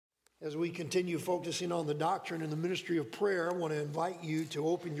As we continue focusing on the doctrine and the ministry of prayer, I want to invite you to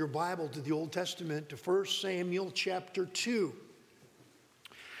open your Bible to the Old Testament, to 1 Samuel chapter 2.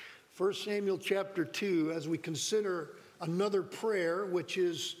 1 Samuel chapter 2, as we consider another prayer, which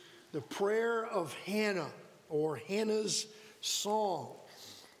is the prayer of Hannah, or Hannah's song.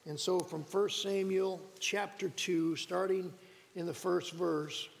 And so from 1 Samuel chapter 2, starting in the first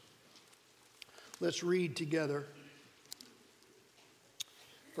verse, let's read together.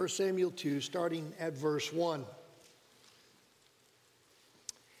 1 Samuel 2, starting at verse 1.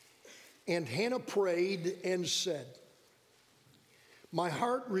 And Hannah prayed and said, "My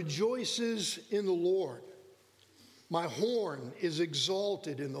heart rejoices in the Lord. My horn is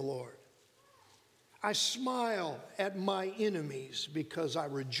exalted in the Lord. I smile at my enemies because I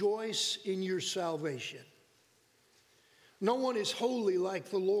rejoice in your salvation. No one is holy like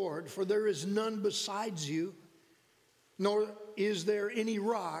the Lord, for there is none besides you, nor is there any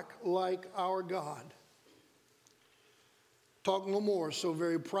rock like our God. Talk no more so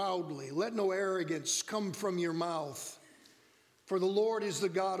very proudly. Let no arrogance come from your mouth. For the Lord is the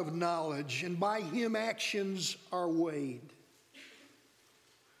God of knowledge, and by him actions are weighed.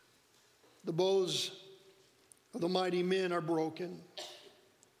 The bows of the mighty men are broken,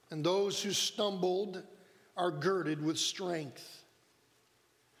 and those who stumbled are girded with strength.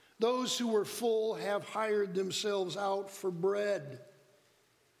 Those who were full have hired themselves out for bread,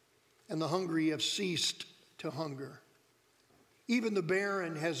 and the hungry have ceased to hunger. Even the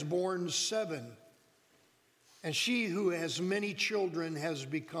barren has borne 7, and she who has many children has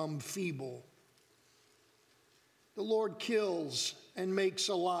become feeble. The Lord kills and makes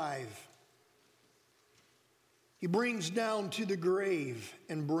alive. He brings down to the grave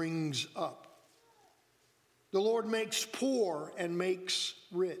and brings up. The Lord makes poor and makes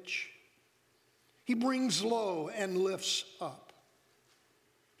rich. He brings low and lifts up.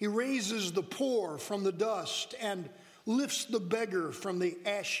 He raises the poor from the dust and lifts the beggar from the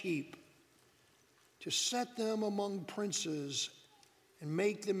ash heap, to set them among princes and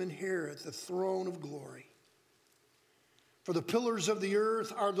make them inherit the throne of glory. For the pillars of the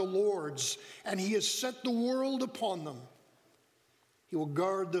earth are the Lord's, and he has set the world upon them. He will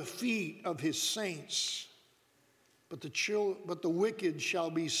guard the feet of his saints, but the wicked shall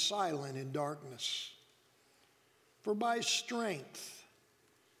be silent in darkness. For by strength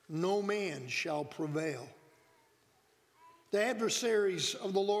no man shall prevail. The adversaries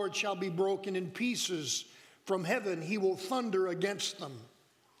of the Lord shall be broken in pieces. From heaven he will thunder against them.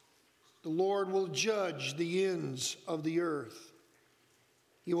 The Lord will judge the ends of the earth.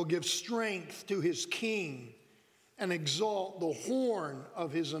 He will give strength to his king and exalt the horn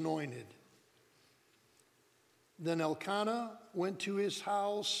of his anointed. Then Elkanah went to his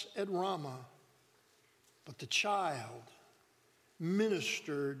house at Ramah, but the child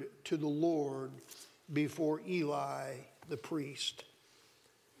ministered to the Lord before Eli the priest."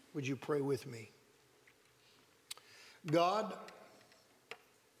 Would you pray with me? God,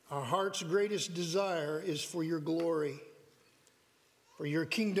 our heart's greatest desire is for your glory, for your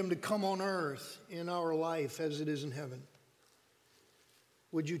kingdom to come on earth in our life as it is in heaven.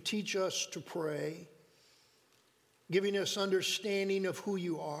 Would you teach us to pray, giving us understanding of who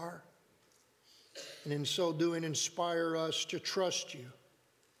you are, and in so doing inspire us to trust you,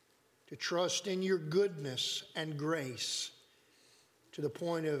 to trust in your goodness and grace to the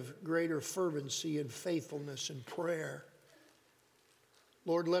point of greater fervency and faithfulness in prayer.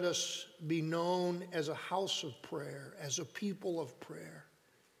 Lord, let us be known as a house of prayer, as a people of prayer.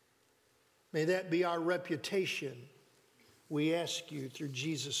 May that be our reputation. We ask you through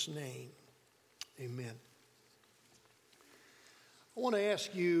Jesus' name. Amen. I want to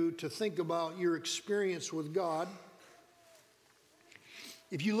ask you to think about your experience with God.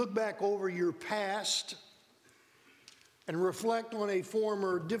 If you look back over your past and reflect on a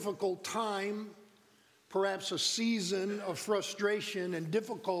former difficult time, perhaps a season of frustration and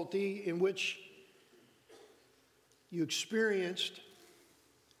difficulty in which you experienced,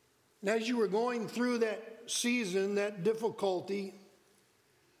 and as you were going through that season, that difficulty,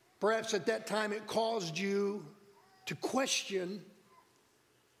 perhaps at that time it caused you to question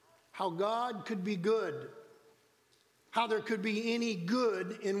how God could be good, how there could be any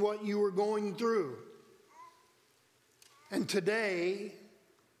good in what you were going through. And today,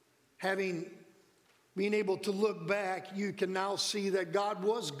 being able to look back, you can now see that God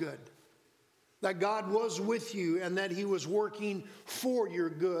was good, that God was with you, and that he was working for your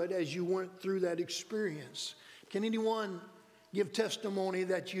good as you went through that experience. Can anyone give testimony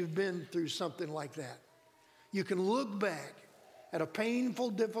that you've been through something like that? You can look back at a painful,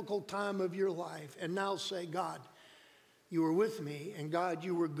 difficult time of your life and now say, God, you were with me, and God,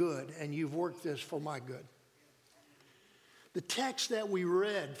 you were good, and you've worked this for my good. The text that we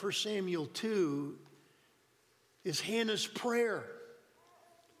read, 1 Samuel 2, is Hannah's prayer.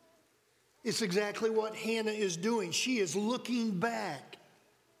 It's exactly what Hannah is doing. She is looking back,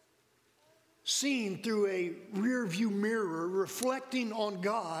 seeing through a rearview mirror, reflecting on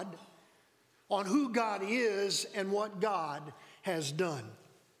God, on who God is and what God has done.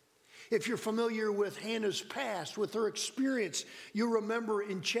 If you're familiar with Hannah's past, with her experience, you'll remember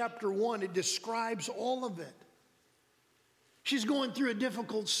in chapter 1, it describes all of it. She's going through a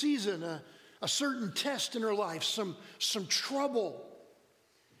difficult season, a certain test in her life, some trouble.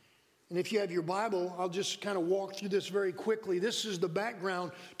 And if you have your Bible, I'll just kind of walk through this very quickly. This is the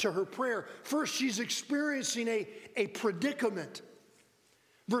background to her prayer. First, she's experiencing a predicament.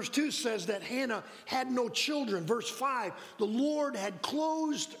 Verse 2 says that Hannah had no children. Verse 5, the Lord had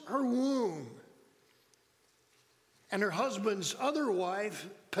closed her womb. And her husband's other wife,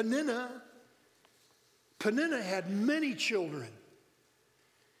 Peninnah had many children.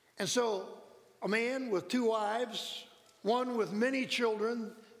 And so a man with two wives, one with many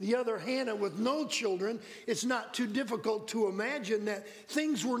children, the other Hannah with no children, it's not too difficult to imagine that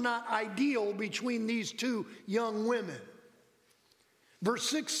things were not ideal between these two young women. Verse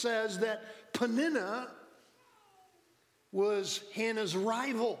 6 says that Peninnah was Hannah's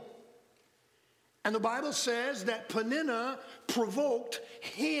rival. And the Bible says that Peninnah provoked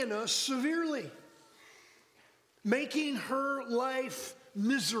Hannah severely, making her life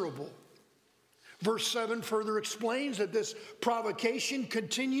miserable. Verse 7 further explains that this provocation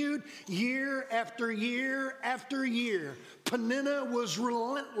continued year after year after year. Peninnah was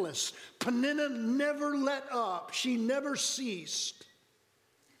relentless. Peninnah never let up. She never ceased.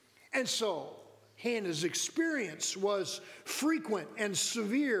 And so Hannah's experience was frequent and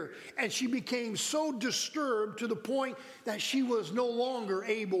severe, and she became so disturbed to the point that she was no longer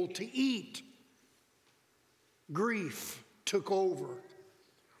able to eat. Grief took over.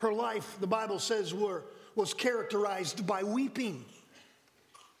 Her life, the Bible says, was characterized by weeping.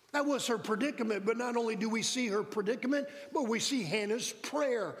 That was her predicament, but not only do we see her predicament, but we see Hannah's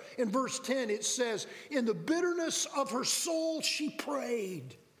prayer. In verse 10, it says, in the bitterness of her soul, she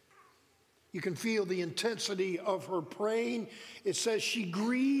prayed. You can feel the intensity of her praying. It says she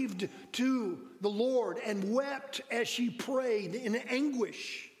grieved to the Lord and wept as she prayed in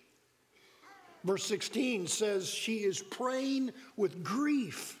anguish. Verse 16 says she is praying with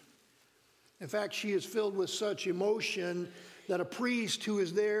grief. In fact, she is filled with such emotion that a priest who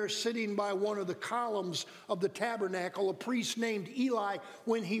is there sitting by one of the columns of the tabernacle, a priest named Eli,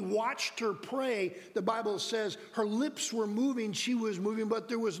 when he watched her pray, the Bible says her lips were moving, she was moving, but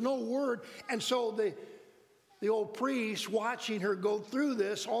there was no word. And so the old priest, watching her go through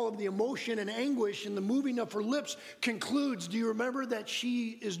this, all of the emotion and anguish and the moving of her lips, concludes, do you remember that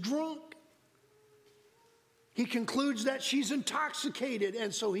she is drunk? He concludes that she's intoxicated,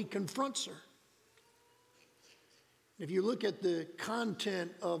 and so he confronts her. If you look at the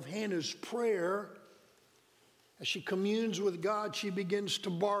content of Hannah's prayer, as she communes with God, she begins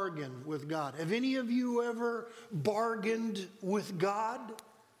to bargain with God. Have any of you ever bargained with God?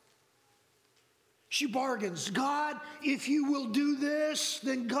 She bargains, God, if you will do this,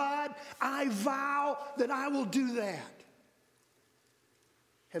 then God, I vow that I will do that.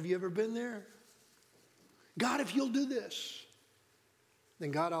 Have you ever been there? God, if you'll do this,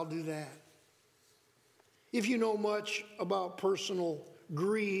 then God, I'll do that. If you know much about personal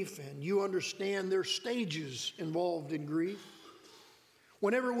grief and you understand there's stages involved in grief,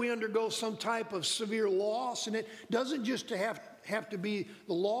 whenever we undergo some type of severe loss, and it doesn't just have to be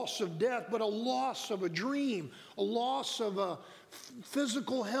the loss of death, but a loss of a dream, a loss of a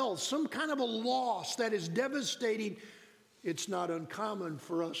physical health, some kind of a loss that is devastating, it's not uncommon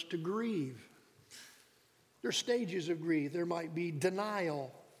for us to grieve. There's stages of grief. There might be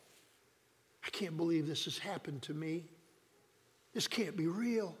denial. I can't believe this has happened to me. This can't be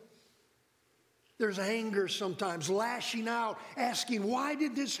real. There's anger sometimes, lashing out, asking, why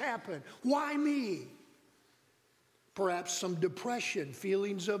did this happen? Why me? Perhaps some depression,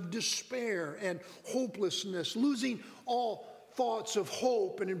 feelings of despair and hopelessness, losing all thoughts of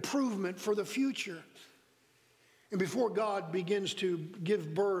hope and improvement for the future. And before God begins to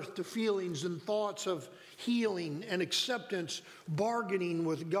give birth to feelings and thoughts of healing and acceptance, bargaining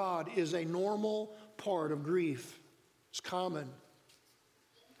with God is a normal part of grief. It's common.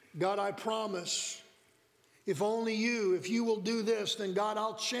 God, I promise, if only you, if you will do this, then God,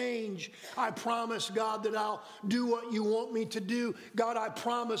 I'll change. I promise, God, that I'll do what you want me to do. God, I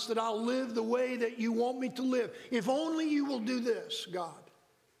promise that I'll live the way that you want me to live. If only you will do this, God.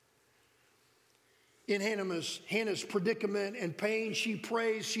 In Hannah's predicament and pain, she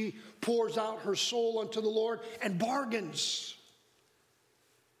prays, she pours out her soul unto the Lord and bargains.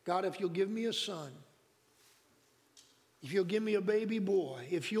 God, if you'll give me a son, if you'll give me a baby boy,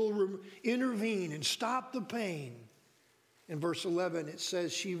 if you'll intervene and stop the pain. In verse 11, it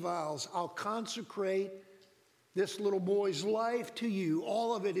says she vows, I'll consecrate this little boy's life to you,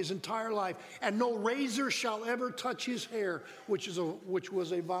 all of it, his entire life, and no razor shall ever touch his hair, which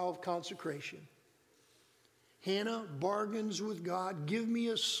was a vow of consecration. Hannah bargains with God, give me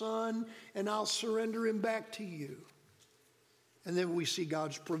a son and I'll surrender him back to you. And then we see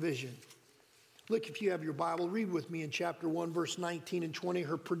God's provision. Look, if you have your Bible, read with me in chapter 1, verse 19 and 20,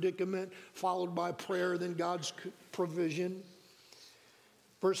 her predicament, followed by prayer, then God's provision.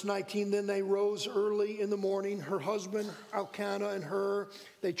 Verse 19, then they rose early in the morning, her husband Elkanah and her,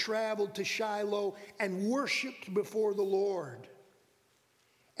 they traveled to Shiloh and worshiped before the Lord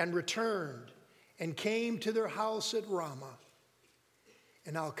and returned and came to their house at Ramah.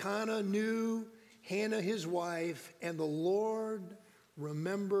 And Elkanah knew Hannah his wife, and the Lord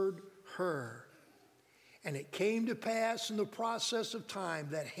remembered her. And it came to pass in the process of time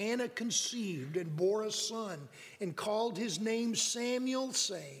that Hannah conceived and bore a son and called his name Samuel,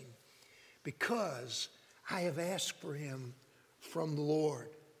 saying, because I have asked for him from the Lord.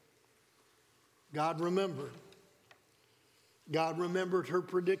 God remembered. God remembered her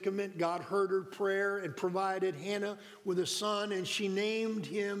predicament. God heard her prayer and provided Hannah with a son, and she named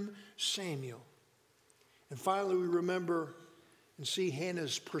him Samuel. And finally, we remember and see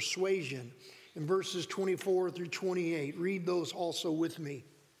Hannah's persuasion in verses 24 through 28. Read those also with me.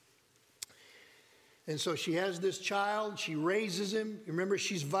 And so she has this child. She raises him. Remember,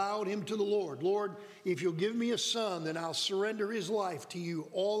 she's vowed him to the Lord. Lord, if you'll give me a son, then I'll surrender his life to you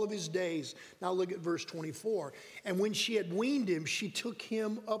all of his days. Now look at verse 24. And when she had weaned him, she took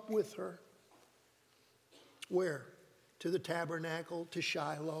him up with her. Where? To the tabernacle, to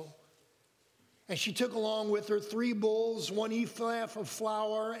Shiloh. And she took along with her 3 bulls, 1 ephah of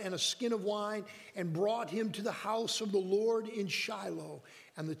flour, and a skin of wine, and brought him to the house of the Lord in Shiloh.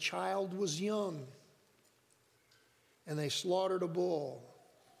 And the child was young. And they slaughtered a bull.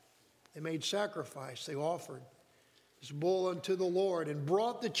 They made sacrifice. They offered this bull unto the Lord and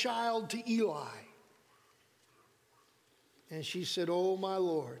brought the child to Eli. And she said, "Oh, my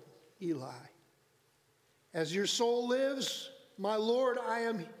Lord, Eli, as your soul lives, my Lord, I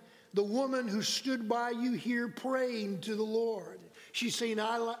am the woman who stood by you here praying to the Lord." She's saying,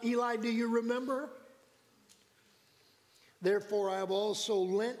 Eli, do you remember? Therefore, I have also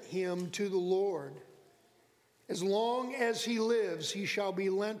lent him to the Lord. As long as he lives, he shall be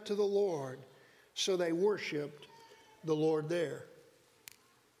lent to the Lord. So they worshiped the Lord there.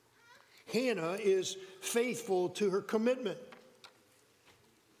 Hannah is faithful to her commitment.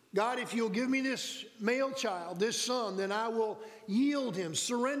 God, if you'll give me this male child, this son, then I will yield him,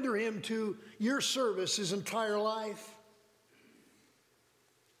 surrender him to your service his entire life.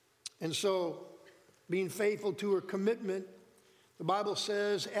 And so, being faithful to her commitment, the Bible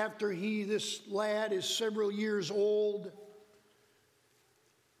says after this lad is several years old,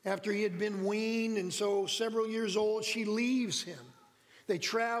 after he had been weaned, and so several years old, she leaves him. They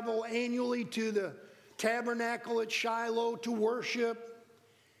travel annually to the tabernacle at Shiloh to worship.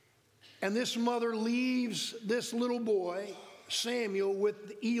 And this mother leaves this little boy, Samuel,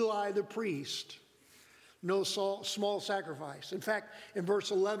 with Eli the priest. No small sacrifice. In fact, in verse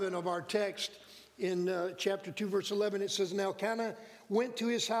 11 of our text, in chapter 2, verse 11, it says, "Now Elkanah went to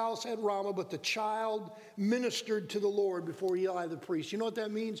his house at Ramah, but the child ministered to the Lord before Eli the priest." You know what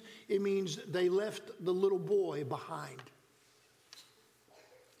that means? It means they left the little boy behind.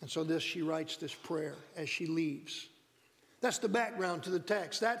 And so she writes this prayer as she leaves. That's the background to the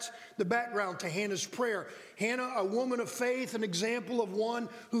text. That's the background to Hannah's prayer. Hannah, a woman of faith, an example of one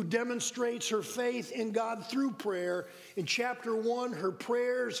who demonstrates her faith in God through prayer. In chapter 1, her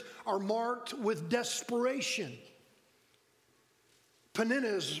prayers are marked with desperation.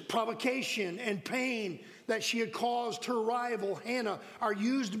 Peninnah's provocation and pain that she had caused her rival, Hannah, are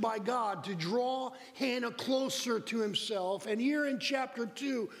used by God to draw Hannah closer to himself. And here in chapter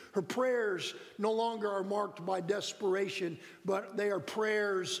 2, her prayers no longer are marked by desperation, but they are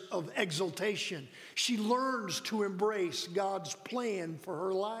prayers of exaltation. She learns to embrace God's plan for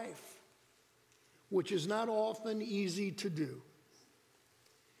her life, which is not often easy to do.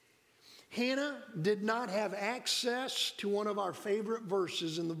 Hannah did not have access to one of our favorite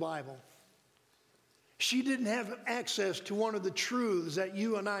verses in the Bible. She didn't have access to one of the truths that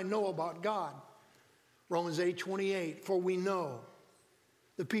you and I know about God. Romans 8:28, "For we know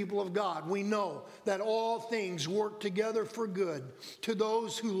the people of God, we know that all things work together for good to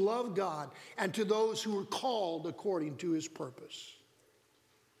those who love God and to those who are called according to his purpose.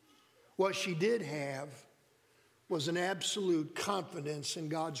 What she did have was an absolute confidence in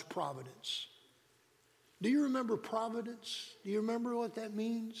God's providence. Do you remember providence? Do you remember what that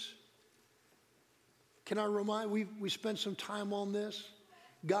means? Can I remind, we spent some time on this.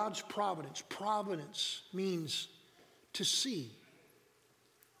 God's providence. Providence means to see.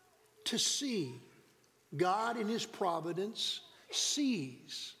 To see. God in his providence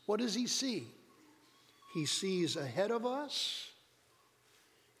sees. What does he see? He sees ahead of us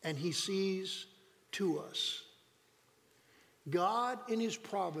and he sees to us. God in his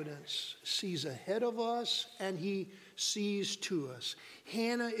providence sees ahead of us and he sees to us.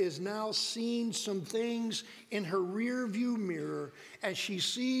 Hannah is now seeing some things in her rear view mirror as she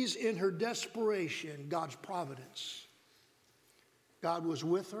sees in her desperation God's providence. God was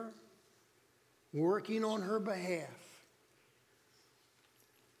with her, working on her behalf.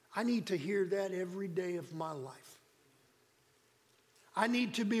 I need to hear that every day of my life. I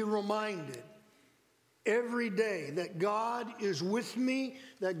need to be reminded every day that God is with me,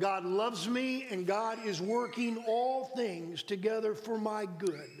 that God loves me, and God is working all things together for my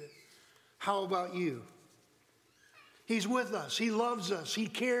good. How about you? He's with us. He loves us. He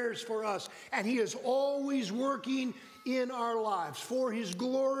cares for us. And he is always working in our lives for his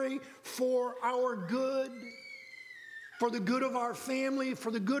glory, for our good, for the good of our family,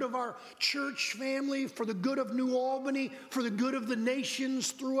 for the good of our church family, for the good of New Albany, for the good of the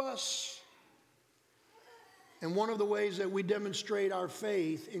nations through us. And one of the ways that we demonstrate our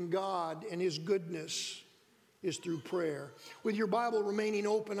faith in God and his goodness is through prayer. With your Bible remaining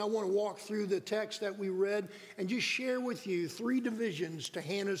open, I want to walk through the text that we read and just share with you 3 divisions to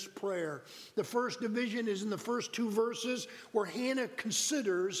Hannah's prayer. The first division is in the first 2 verses where Hannah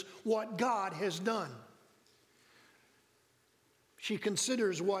considers what God has done. She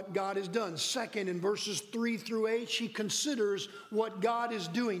considers what God has done. Second, in verses 3 through 8, she considers what God is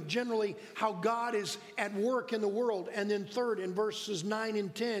doing, generally how God is at work in the world. And then third, in verses 9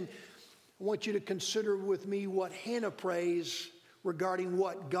 and 10, I want you to consider with me what Hannah prays regarding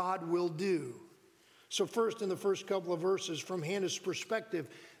what God will do. So first, in the first couple of verses, from Hannah's perspective,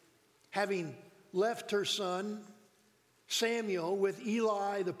 having left her son Samuel with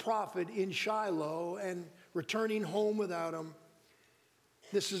Eli the prophet in Shiloh and returning home without him,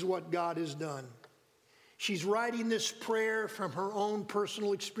 this is what God has done. She's writing this prayer from her own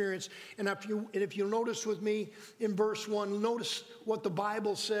personal experience. And if you'll notice with me in verse 1, notice what the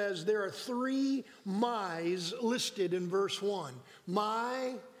Bible says. There are 3 my's listed in verse 1.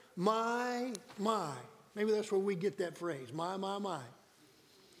 My. Maybe that's where we get that phrase. My.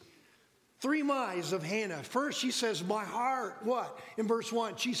 3 my's of Hannah. First, she says, my heart, what? In verse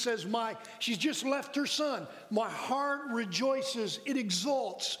 1, she says, she's just left her son. My heart rejoices, it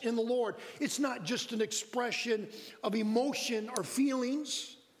exults in the Lord. It's not just an expression of emotion or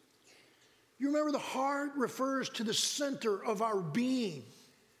feelings. You remember the heart refers to the center of our being.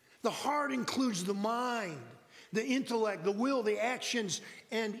 The heart includes the mind, the intellect, the will, the actions,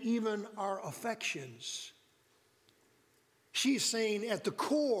 and even our affections. She's saying at the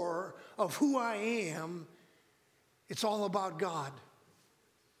core of who I am, it's all about God.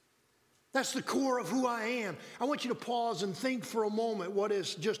 That's the core of who I am. I want you to pause and think for a moment what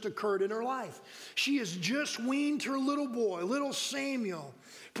has just occurred in her life. She has just weaned her little boy, little Samuel,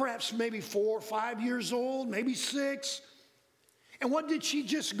 perhaps maybe 4 or 5 years old, maybe 6. And what did she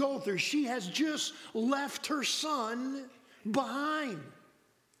just go through? She has just left her son behind.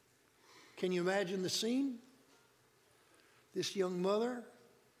 Can you imagine the scene? This young mother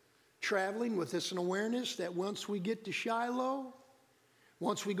traveling with this awareness that once we get to Shiloh,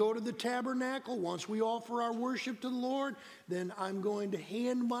 once we go to the tabernacle, once we offer our worship to the Lord, then I'm going to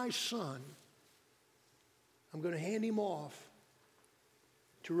hand my son, I'm going to hand him off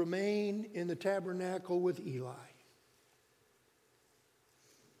to remain in the tabernacle with Eli.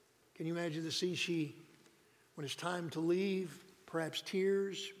 Can you imagine the scene? When it's time to leave, perhaps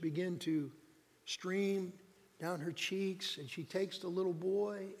tears begin to stream down her cheeks, and she takes the little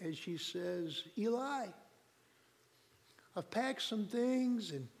boy and she says, Eli, I've packed some things,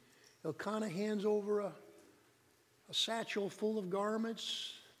 and Elkanah hands over a satchel full of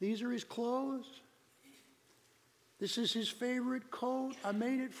garments. These are his clothes. This is his favorite coat. I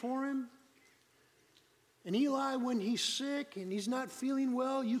made it for him. And Eli, when he's sick and he's not feeling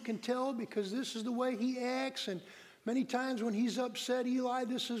well, you can tell because this is the way he acts. And Many times when he's upset, Eli,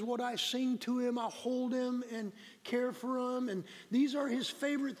 this is what I sing to him. I hold him and care for him. And these are his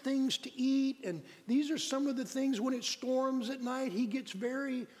favorite things to eat. And these are some of the things when it storms at night, he gets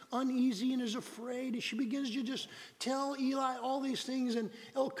very uneasy and is afraid. And she begins to just tell Eli all these things. And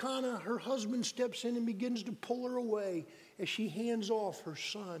Elkanah, her husband, steps in and begins to pull her away as she hands off her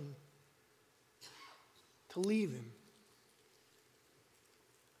son to leave him.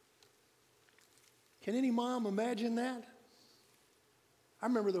 Can any mom imagine that? I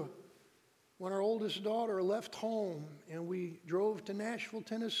remember when our oldest daughter left home and we drove to Nashville,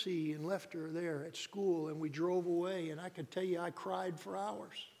 Tennessee and left her there at school and we drove away, and I could tell you I cried for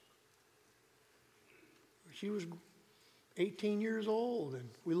hours. She was 18 years old and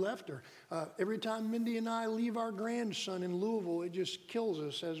we left her. Every time Mindy and I leave our grandson in Louisville, it just kills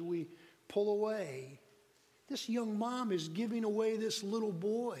us as we pull away. This young mom is giving away this little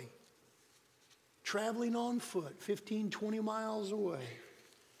boy, traveling on foot 15, 20 miles away,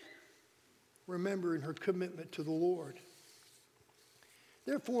 remembering her commitment to the Lord.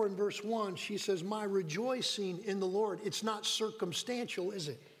 Therefore, in verse 1, she says, my rejoicing in the Lord. It's not circumstantial, is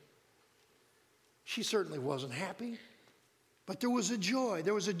it? She certainly wasn't happy, but there was a joy.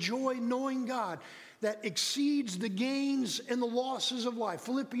 There was a joy knowing God that exceeds the gains and the losses of life.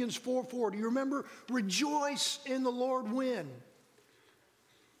 Philippians 4:4. Do you remember? Rejoice in the Lord when?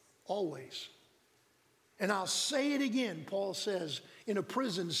 Always. And I'll say it again, Paul says, in a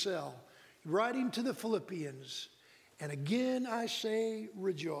prison cell, writing to the Philippians, and again I say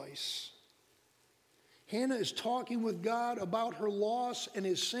rejoice. Hannah is talking with God about her loss and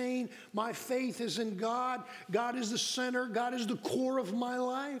is saying, my faith is in God. God is the center. God is the core of my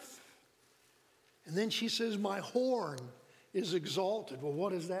life. And then she says, my horn is exalted. Well,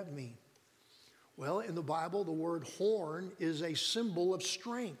 what does that mean? Well, in the Bible, the word horn is a symbol of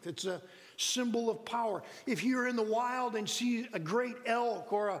strength. It's a symbol of power. If you're in the wild and see a great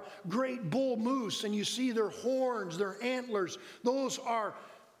elk or a great bull moose and you see their horns, their antlers, those are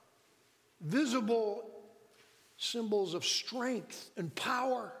visible symbols of strength and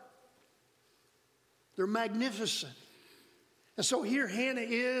power. They're magnificent. And so here Hannah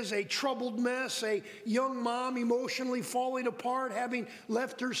is, a troubled mess, a young mom emotionally falling apart, having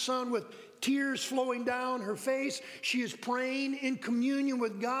left her son with tears flowing down her face. She is praying in communion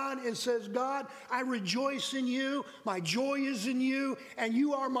with God and says, God, I rejoice in you. My joy is in you, and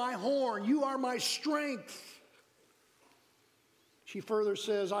you are my horn. You are my strength. She further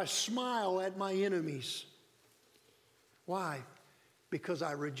says, I smile at my enemies. Why? Because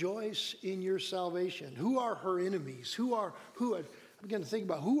I rejoice in your salvation. Who are her enemies? I'm going to think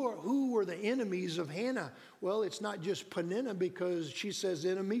about who were the enemies of Hannah? Well, it's not just Peninnah, because she says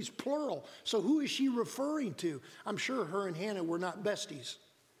enemies, plural. So who is she referring to? I'm sure her and Hannah were not besties.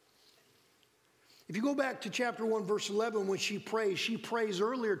 If you go back to chapter 1, verse 11, when she prays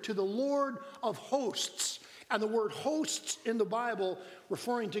earlier to the Lord of hosts. And the word hosts in the Bible,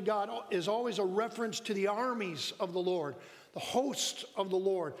 referring to God, is always a reference to the armies of the Lord, the hosts of the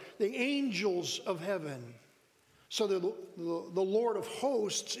Lord, the angels of heaven. So the Lord of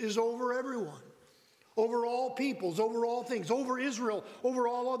hosts is over everyone, over all peoples, over all things, over Israel, over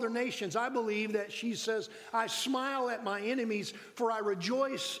all other nations. I believe that she says, I smile at my enemies, for I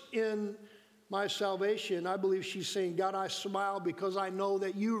rejoice in my salvation. I believe she's saying, God, I smile because I know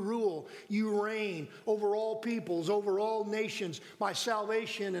that you rule, you reign over all peoples, over all nations. My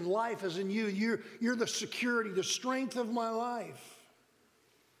salvation and life is in you. You're the security, the strength of my life.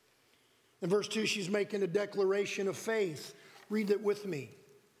 In verse 2, she's making a declaration of faith. Read it with me.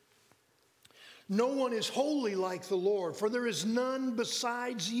 No one is holy like the Lord, for there is none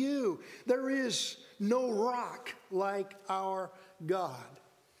besides you. There is no rock like our God.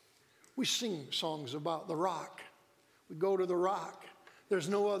 We sing songs about the rock. We go to the rock. There's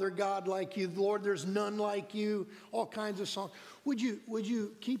no other God like you, Lord. There's none like you. All kinds of songs. Would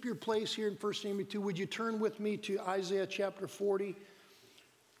you keep your place here in 1 Samuel 2? Would you turn with me to Isaiah chapter 40?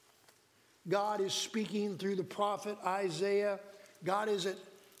 God is speaking through the prophet Isaiah. God is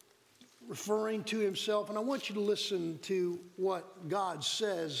referring to himself. And I want you to listen to what God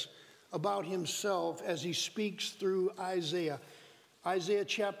says about himself as he speaks through Isaiah. Isaiah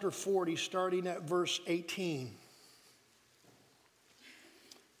chapter 40, starting at verse 18.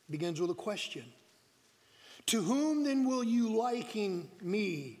 Begins with a question. To whom then will you liken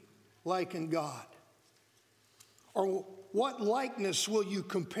me, liken God? Or what likeness will you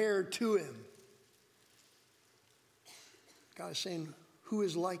compare to him? God is saying, who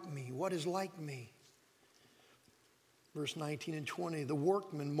is like me? What is like me? Verse 19 and 20, the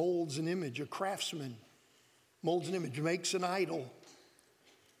workman molds an image, a craftsman molds an image, makes an idol.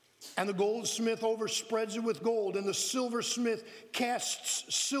 And the goldsmith overspreads it with gold, and the silversmith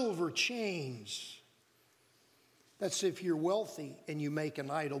casts silver chains. That's if you're wealthy and you make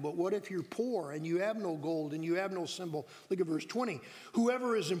an idol. But what if you're poor and you have no gold and you have no symbol? Look at verse 20.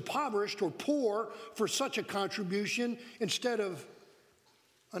 Whoever is impoverished or poor for such a contribution, instead of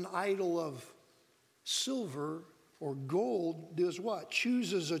an idol of silver or gold, does what?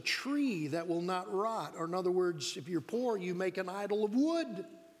 Chooses a tree that will not rot. Or in other words, if you're poor, you make an idol of wood.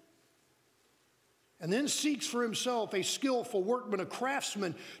 And then seeks for himself a skillful workman, a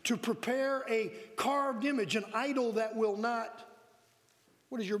craftsman, to prepare a carved image, an idol that will not,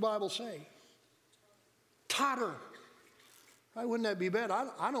 what does your Bible say? Totter. Right? Wouldn't that be bad?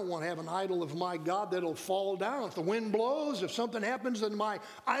 I don't want to have an idol of my God that'll fall down. If the wind blows, if something happens, then my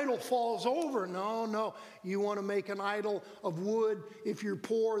idol falls over. No. You want to make an idol of wood, if you're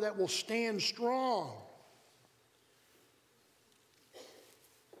poor, that will stand strong.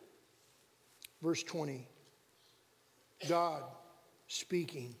 Verse 20, God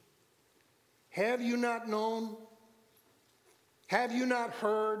speaking. Have you not known? Have you not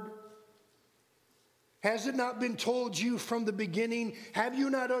heard? Has it not been told you from the beginning? Have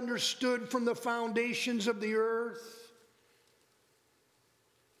you not understood from the foundations of the earth?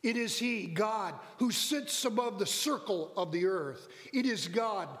 It is He, God, who sits above the circle of the earth. It is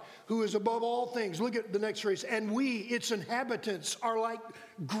God who is above all things. Look at the next phrase. And we, its inhabitants, are like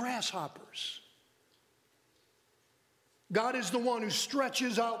grasshoppers. God is the one who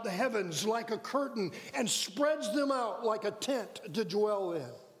stretches out the heavens like a curtain and spreads them out like a tent to dwell in.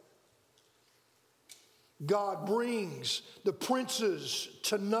 God brings the princes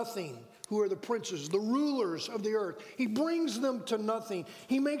to nothing. Who are the princes? The rulers of the earth. He brings them to nothing.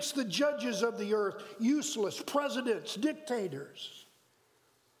 He makes the judges of the earth useless, presidents, dictators.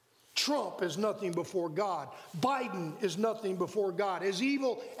 Trump is nothing before God. Biden is nothing before God. As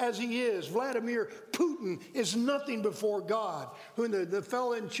evil as he is, Vladimir Putin is nothing before God. The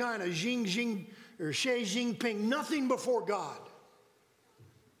fellow in China, Xi Jinping, nothing before God.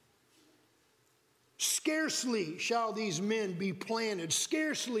 Scarcely shall these men be planted.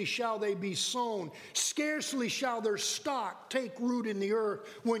 Scarcely shall they be sown. Scarcely shall their stock take root in the earth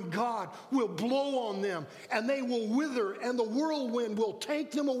when God will blow on them and they will wither and the whirlwind will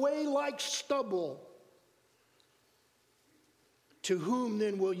take them away like stubble. To whom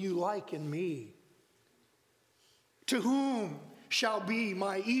then will you liken me? To whom shall be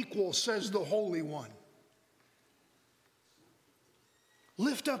my equal, says the Holy One.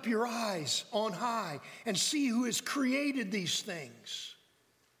 Lift up your eyes on high and see who has created these things.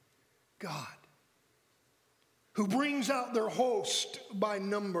 God, who brings out their host by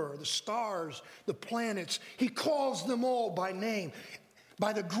number, the stars, the planets. He calls them all by name.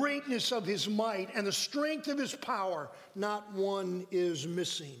 By the greatness of His might and the strength of His power, not one is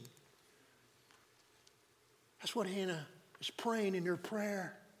missing. That's what Hannah is praying in her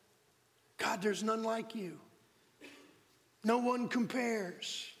prayer. God, there's none like you. No one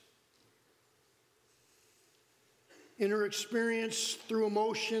compares. In her experience, through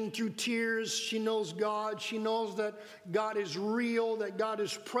emotion, through tears, she knows God. She knows that God is real, that God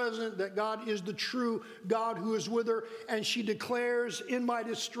is present, that God is the true God who is with her. And she declares, in my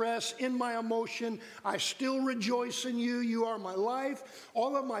distress, in my emotion, I still rejoice in you. You are my life.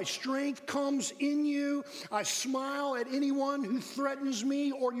 All of my strength comes in you. I smile at anyone who threatens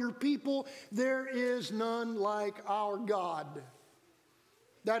me or your people. There is none like our God.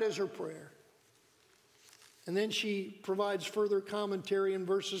 That is her prayer. And then she provides further commentary in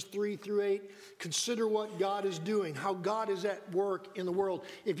verses 3 through 8. Consider what God is doing, how God is at work in the world.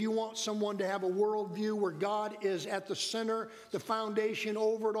 If you want someone to have a worldview where God is at the center, the foundation,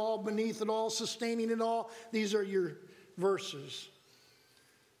 over it all, beneath it all, sustaining it all, these are your verses.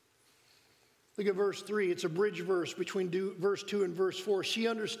 Look at verse 3. It's a bridge verse between verse 2 and verse 4. She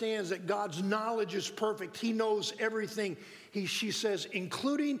understands that God's knowledge is perfect. He knows everything. She says,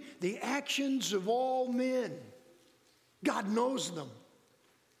 including the actions of all men. God knows them.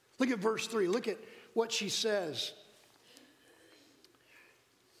 Look at verse 3. Look at what she says.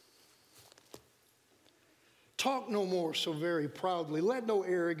 Talk no more so very proudly. Let no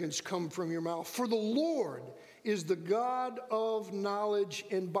arrogance come from your mouth. For the Lord is the God of knowledge,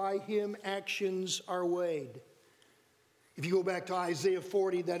 and by Him actions are weighed. If you go back to Isaiah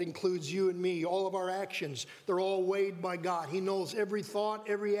 40, that includes you and me. All of our actions, they're all weighed by God. He knows every thought,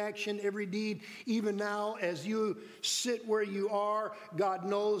 every action, every deed. Even now, as you sit where you are, God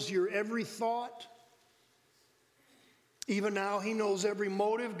knows your every thought. Even now, He knows every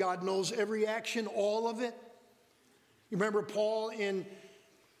motive. God knows every action, all of it. You remember Paul in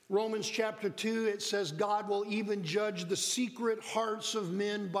Romans chapter 2, it says God will even judge the secret hearts of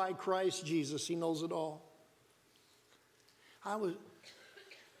men by Christ Jesus. He knows it all. I was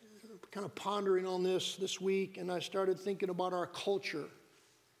kind of pondering on this week, and I started thinking about our culture.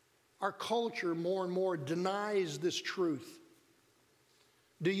 Our culture more and more denies this truth.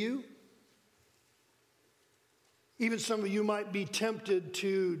 Do you? Even some of you might be tempted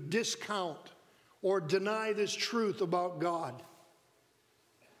to discount or deny this truth about God.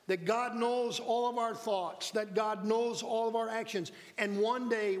 That God knows all of our thoughts, that God knows all of our actions. And one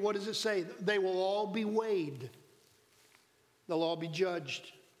day, what does it say? They will all be weighed. They'll all be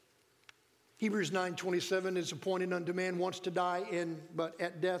judged. Hebrews 9:27 is appointed unto man once to die, but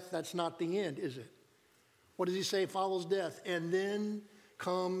at death, that's not the end, is it? What does he say follows death? And then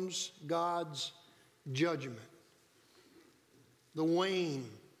comes God's judgment. The weighing.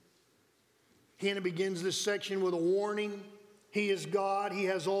 Hannah begins this section with a warning. He is God. He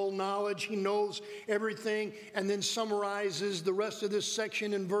has all knowledge. He knows everything. And then summarizes the rest of this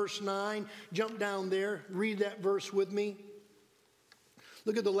section in verse 9. Jump down there. Read that verse with me.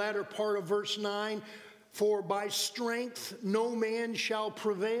 Look at the latter part of verse 9. For by strength no man shall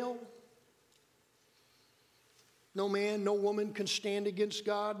prevail. No man, no woman can stand against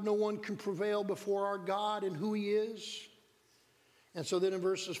God. No one can prevail before our God and who He is. And so then in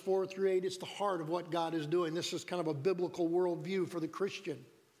verses 4 through 8, it's the heart of what God is doing. This is kind of a biblical worldview for the Christian.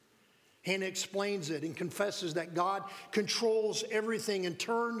 Hannah explains it and confesses that God controls everything and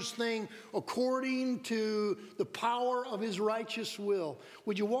turns things according to the power of His righteous will.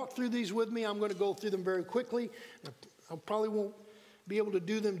 Would you walk through these with me? I'm going to go through them very quickly. I probably won't be able to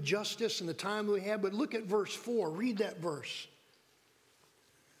do them justice in the time we have, but look at verse 4. Read that verse.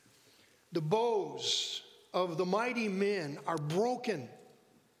 The bows of the mighty men are broken,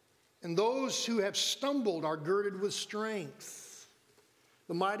 and those who have stumbled are girded with strength.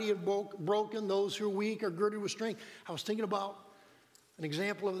 The mighty have broken, those who are weak are girded with strength. I was thinking about an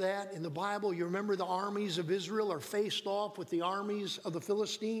example of that in the Bible. You remember the armies of Israel are faced off with the armies of the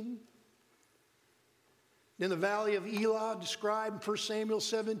Philistine? In the valley of Elah, described in 1 Samuel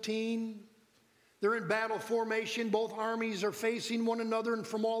 17, they're in battle formation. Both armies are facing one another, and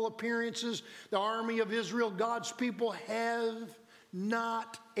from all appearances, the army of Israel, God's people, have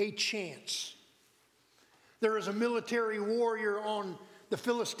not a chance. There is a military warrior on the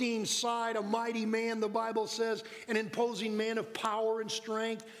Philistine side, a mighty man, the Bible says, an imposing man of power and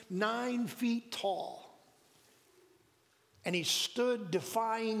strength, 9 feet tall. And he stood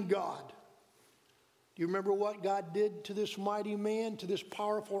defying God. Do you remember what God did to this mighty man, to this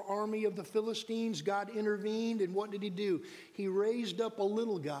powerful army of the Philistines? God intervened, and what did He do? He raised up a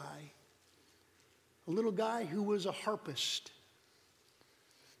little guy who was a harpist.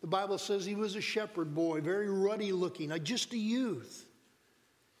 The Bible says he was a shepherd boy, very ruddy looking, just a youth.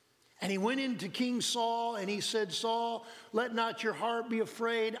 And he went into King Saul and he said, Saul, let not your heart be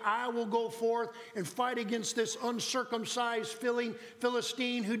afraid. I will go forth and fight against this uncircumcised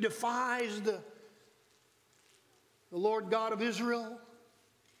Philistine who defies the Lord God of Israel.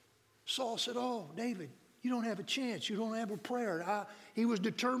 Saul said, oh, David, you don't have a chance. You don't have a prayer. He was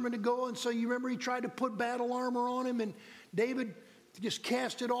determined to go, and so you remember he tried to put battle armor on him, and David just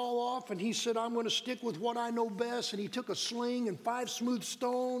cast it all off, and he said, I'm going to stick with what I know best. And he took a sling and 5 smooth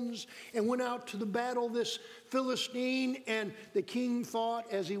stones and went out to the battle, this Philistine, and the king thought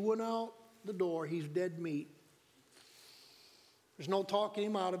as he went out the door, he's dead meat. There's no talking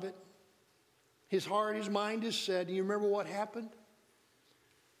him out of it. His heart, his mind is set. And you remember what happened?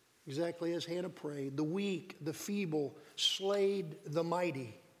 Exactly as Hannah prayed. The weak, the feeble slayed the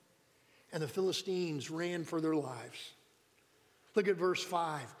mighty, and the Philistines ran for their lives. Look at verse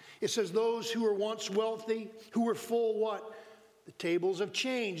 5. It says, those who were once wealthy, who were full what? The tables have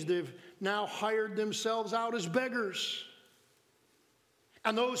changed. They've now hired themselves out as beggars.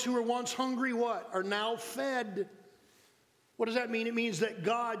 And those who were once hungry, what? Are now fed. What does that mean? It means that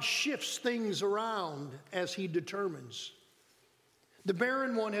God shifts things around as He determines. The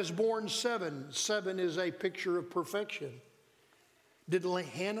barren one has borne 7. 7 is a picture of perfection. Did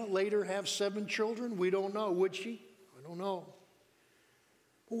Hannah later have 7 children? We don't know. Would she? I don't know.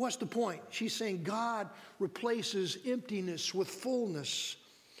 But what's the point? She's saying God replaces emptiness with fullness.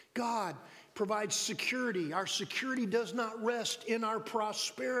 God provides security. Our security does not rest in our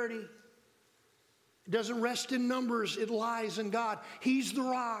prosperity. It doesn't rest in numbers. It lies in God. He's the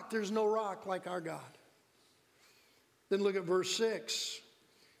rock. There's no rock like our God. Then look at verse 6.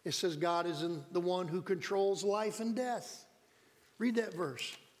 It says God is the one who controls life and death. Read that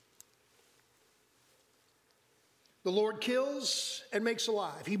verse. The Lord kills and makes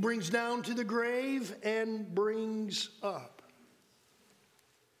alive. He brings down to the grave and brings up.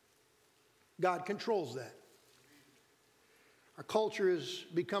 God controls that. Our culture is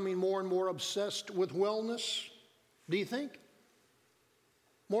becoming more and more obsessed with wellness. Do you think?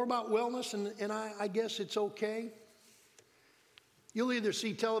 More about wellness, and I guess it's okay. You'll either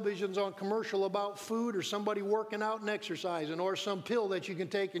see televisions on commercial about food or somebody working out and exercising or some pill that you can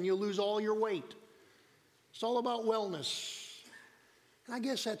take and you'll lose all your weight. It's all about wellness. And I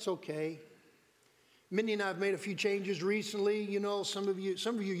guess that's okay. Mindy and I have made a few changes recently. You know, some of you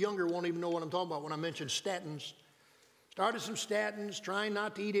younger won't even know what I'm talking about when I mention statins. Started some statins, trying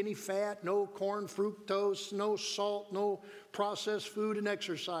not to eat any fat, no corn, fructose, no salt, no processed food, and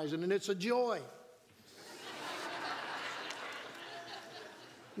exercising. And it's a joy.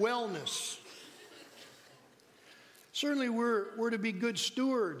 Wellness. Certainly we're to be good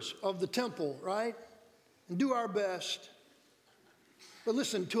stewards of the temple, right? And do our best. But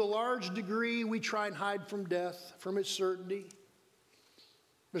listen, to a large degree, we try and hide from death, from its certainty.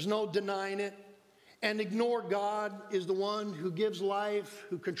 There's no denying it. And ignore God is the one who gives life,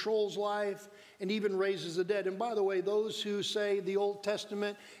 who controls life, and even raises the dead. And by the way, those who say the Old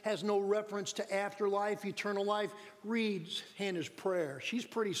Testament has no reference to afterlife, eternal life, read Hannah's prayer. She's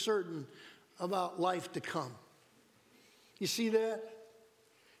pretty certain about life to come. You see that?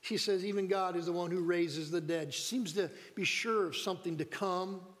 She says even God is the one who raises the dead. She seems to be sure of something to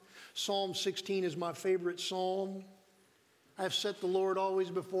come. Psalm 16 is my favorite psalm. I have set the Lord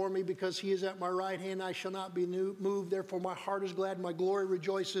always before me because He is at my right hand. I shall not be moved. Therefore my heart is glad, my glory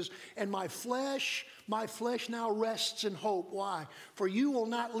rejoices. And my flesh now rests in hope. Why? For you will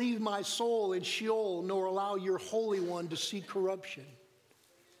not leave my soul in Sheol, nor allow your Holy One to see corruption.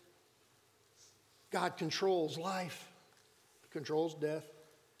 God controls life, controls death.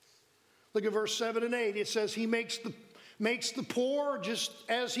 Look at verse 7 and 8. It says He makes the poor just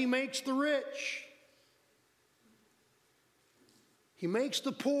as He makes the rich. He makes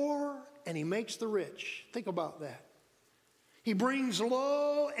the poor and He makes the rich. Think about that. He brings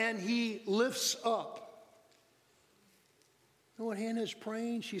low and He lifts up. You know what Hannah is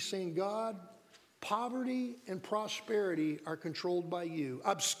praying? She's saying, God, poverty and prosperity are controlled by You.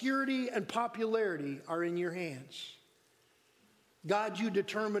 Obscurity and popularity are in Your hands. God, You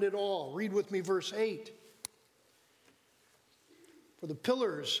determine it all. Read with me verse 8. For the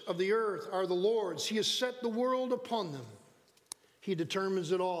pillars of the earth are the Lord's. He has set the world upon them. He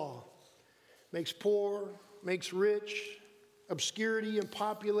determines it all. Makes poor, makes rich, obscurity and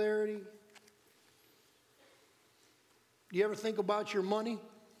popularity. Do you ever think about your money?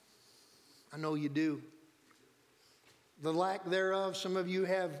 I know you do. The lack thereof, some of you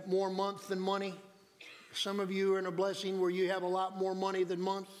have more month than money. Some of you are in a blessing where you have a lot more money than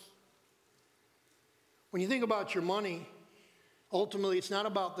month. When you think about your money, ultimately it's not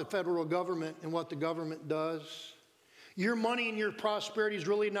about the federal government and what the government does. Your money and your prosperity is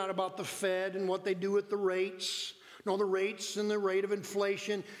really not about the Fed and what they do with the rates. No, the rates and the rate of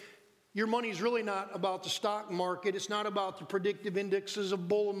inflation. Your money is really not about the stock market. It's not about the predictive indexes of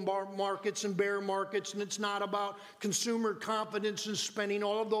bull markets and bear markets. And it's not about consumer confidence and spending.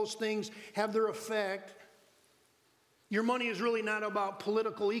 All of those things have their effect. Your money is really not about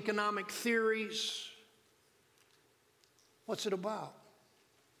political economic theories. What's it about?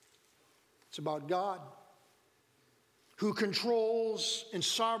 It's about God, who controls and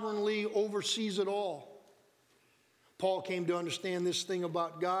sovereignly oversees it all. Paul came to understand this thing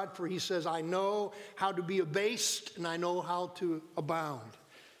about God, for he says, I know how to be abased and I know how to abound.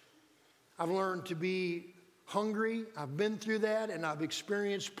 I've learned to be hungry. I've been through that and I've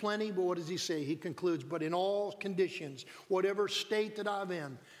experienced plenty. But what does he say? He concludes, but in all conditions, whatever state that I'm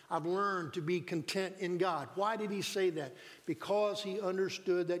in, I've learned to be content in God. Why did he say that? Because he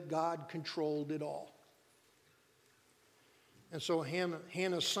understood that God controlled it all. And so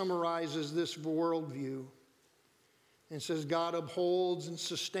Hannah summarizes this worldview and says God upholds and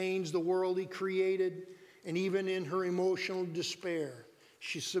sustains the world He created, and even in her emotional despair,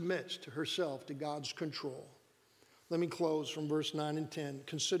 she submits to herself to God's control. Let me close from verse 9 and 10.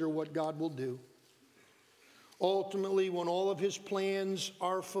 Consider what God will do. Ultimately, when all of His plans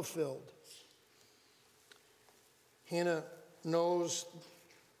are fulfilled, Hannah knows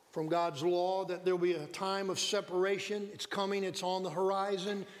from God's law that there will be a time of separation. It's coming, it's on the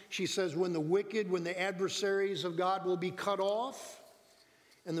horizon. She says when the adversaries of God will be cut off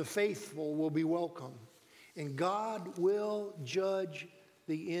and the faithful will be welcome. And God will judge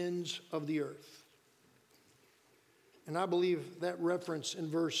the ends of the earth. And I believe that reference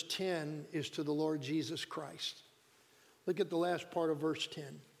in verse 10 is to the Lord Jesus Christ. Look at the last part of verse 10.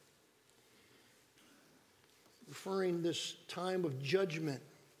 Referring this time of judgment,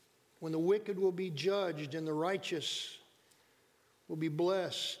 when the wicked will be judged and the righteous will be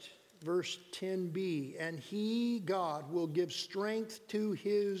blessed. verse 10b, and he, God, will give strength to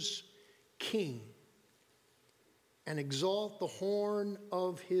his king and exalt the horn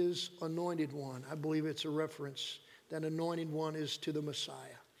of his anointed one. I believe it's a reference. That anointed one is to the Messiah.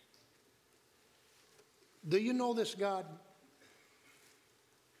 Do you know this God?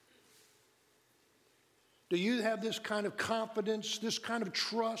 Do you have this kind of confidence, this kind of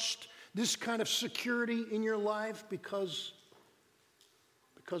trust, this kind of security in your life because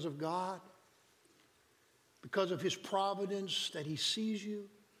of God? Because of his providence, that he sees you,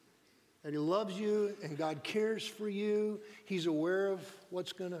 that he loves you, and God cares for you. He's aware of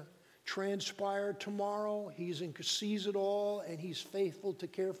what's going to transpire tomorrow. He sees it all, and he's faithful to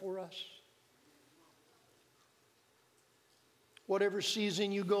care for us. Whatever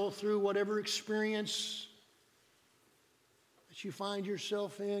season you go through, whatever experience that you find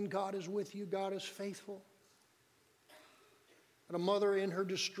yourself in, God is with you. God is faithful. And a mother in her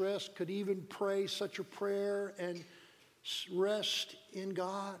distress could even pray such a prayer and rest in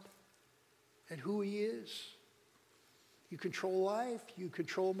God and who he is. You control life. You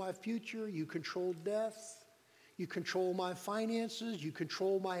control my future. You control death. You control my finances. You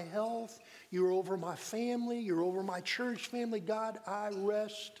control my health. You're over my family. You're over my church family. God, I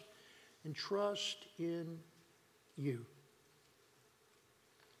rest and trust in you.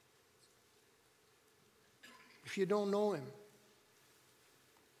 If you don't know him,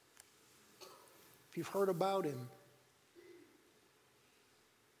 if you've heard about him,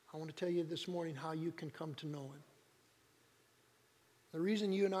 I want to tell you this morning how you can come to know him. The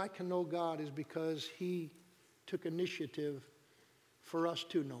reason you and I can know God is because he took initiative for us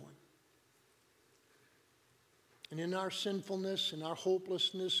to know him. And in our sinfulness, in our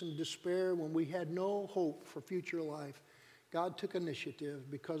hopelessness and despair, when we had no hope for future life, God took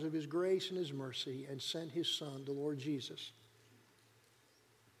initiative because of his grace and his mercy and sent his Son, the Lord Jesus,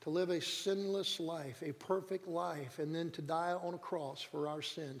 to live a sinless life, a perfect life, and then to die on a cross for our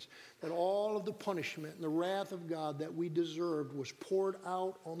sins. That all of the punishment and the wrath of God that we deserved was poured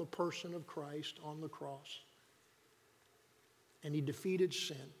out on the person of Christ on the cross. And he defeated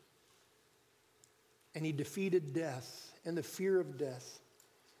sin. And he defeated death and the fear of death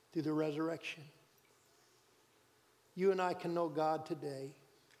through the resurrection. You and I can know God today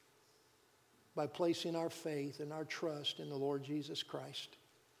by placing our faith and our trust in the Lord Jesus Christ.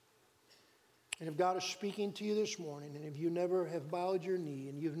 And if God is speaking to you this morning, and if you never have bowed your knee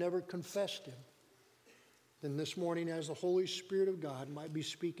and you've never confessed him, then this morning, as the Holy Spirit of God might be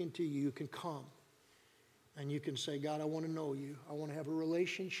speaking to you, you can come and you can say, God, I want to know you. I want to have a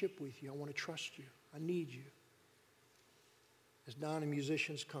relationship with you. I want to trust you. I need you. As Don and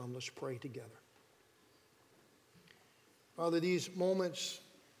musicians come, let's pray together. Father, these moments,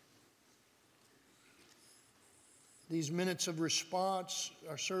 these minutes of response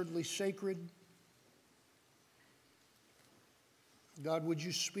are certainly sacred. God, would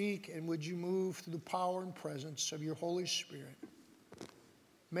you speak and would you move through the power and presence of your Holy Spirit?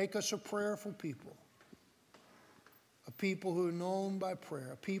 Make us a prayerful people, a people who are known by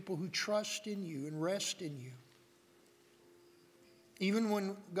prayer, a people who trust in you and rest in you. Even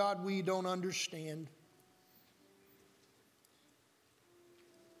when, God, we don't understand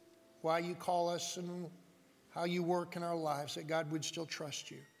why you call us and how you work in our lives, that God would still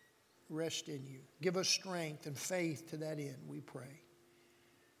trust you, rest in you. Give us strength and faith to that end, we pray.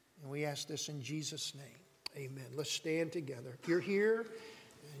 And we ask this in Jesus' name. Amen. Let's stand together. If you're here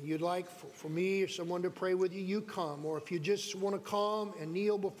and you'd like for me or someone to pray with you, you come. Or if you just want to come and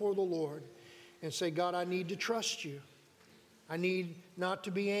kneel before the Lord and say, God, I need to trust you. I need not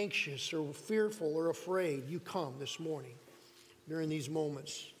to be anxious or fearful or afraid. You come this morning during these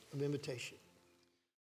moments of invitation.